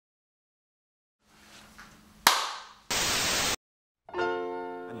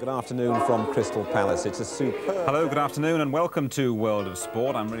Good afternoon from Crystal Palace. It's a superb... Hello, good afternoon and welcome to World of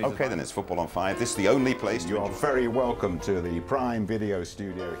Sport. I'm really... OK, then it's Football on 5. This is the only place you are very welcome to the Prime Video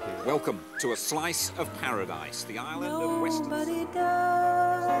Studio here. Welcome to a slice of paradise, the island of Western... Nobody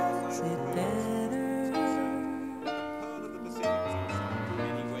does it better.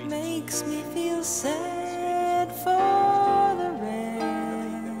 Makes me feel sad for the rest.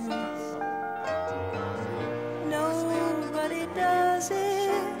 Nobody does it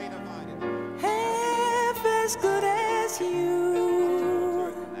half as good as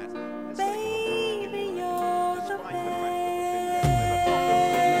you. Baby, you're the best.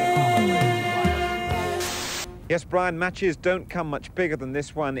 Yes, Brian, matches don't come much bigger than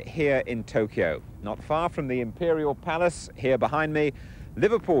this one here in Tokyo. Not far from the Imperial Palace, here behind me,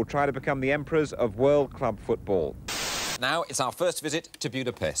 Liverpool try to become the emperors of world club football. Now it's our first visit to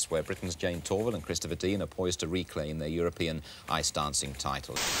Budapest, where Britain's Jane Torville and Christopher Dean are poised to reclaim their European ice dancing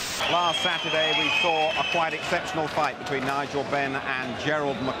titles. Last Saturday we saw a quite exceptional fight between Nigel Benn and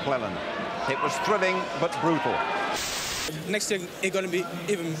Gerald McClellan. It was thrilling but brutal. Next year it's going to be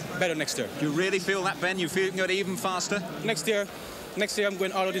even better next year. Do you really feel that, Ben? You feel you can go even faster? Next year I'm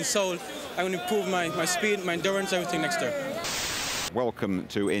going all out in soul. I'm going to improve my speed, my endurance, everything next year. Welcome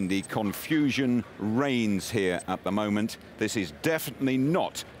to Indy. Confusion reigns here at the moment. This is definitely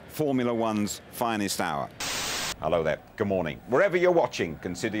not Formula One's finest hour. Hello there, good morning. Wherever you're watching,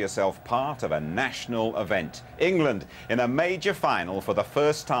 consider yourself part of a national event. England in a major final for the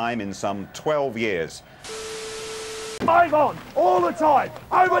first time in some 12 years. Move on, all the time,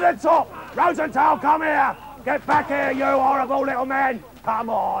 over the top. Rosenthal, come here. Get back here, you horrible little man. Come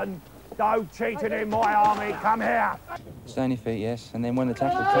on. No cheating in my army, come here. Stay on your feet, yes, and then when the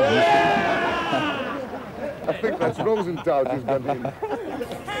tackle comes... I think that's Rosenthal just got in.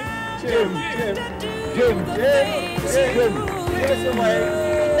 Jim. Yes, away.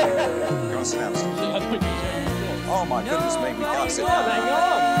 Oh my goodness me, we can't sit down. Hang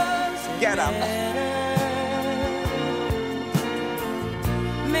on. Get up.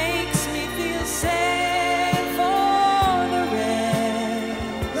 Makes me feel sad for the rest.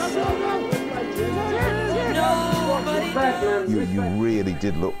 Nobody does. You really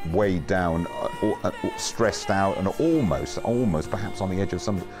did look way down, stressed out, and almost perhaps on the edge of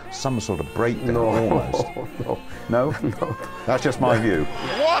some sort of breakdown. Almost. No? That's just my view.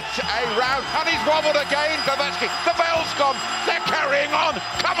 What a round! And he's wobbled again, Kovacsky. The bell's gone. They're carrying on.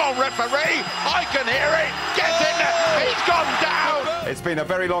 Come on, referee. I can hear it. Get in there. He's gone down. It's been a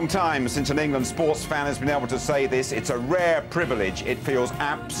very long time since an England sports fan has been able to say this. It's a rare privilege. It feels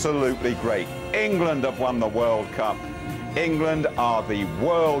absolutely great. England have won the World Cup. England are the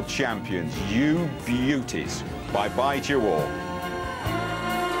world champions. You beauties. Bye-bye to you all.